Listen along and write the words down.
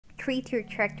treat your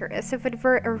character as if it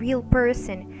were a real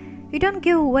person. You don't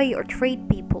give away or trade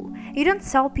people. You don't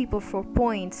sell people for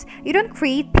points. You don't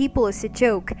create people as a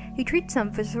joke. You treat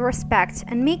them with respect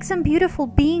and make them beautiful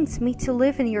beings made to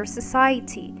live in your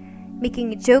society.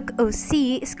 Making a joke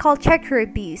OC is called character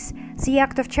abuse. The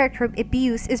act of character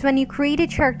abuse is when you create a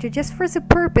character just for the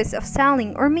purpose of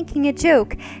selling or making a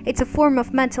joke. It's a form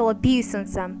of mental abuse on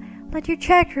them. Let your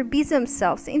character be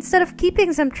themselves instead of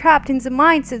keeping them trapped in the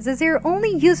mindset that they're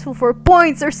only useful for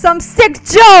points or some sick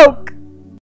joke!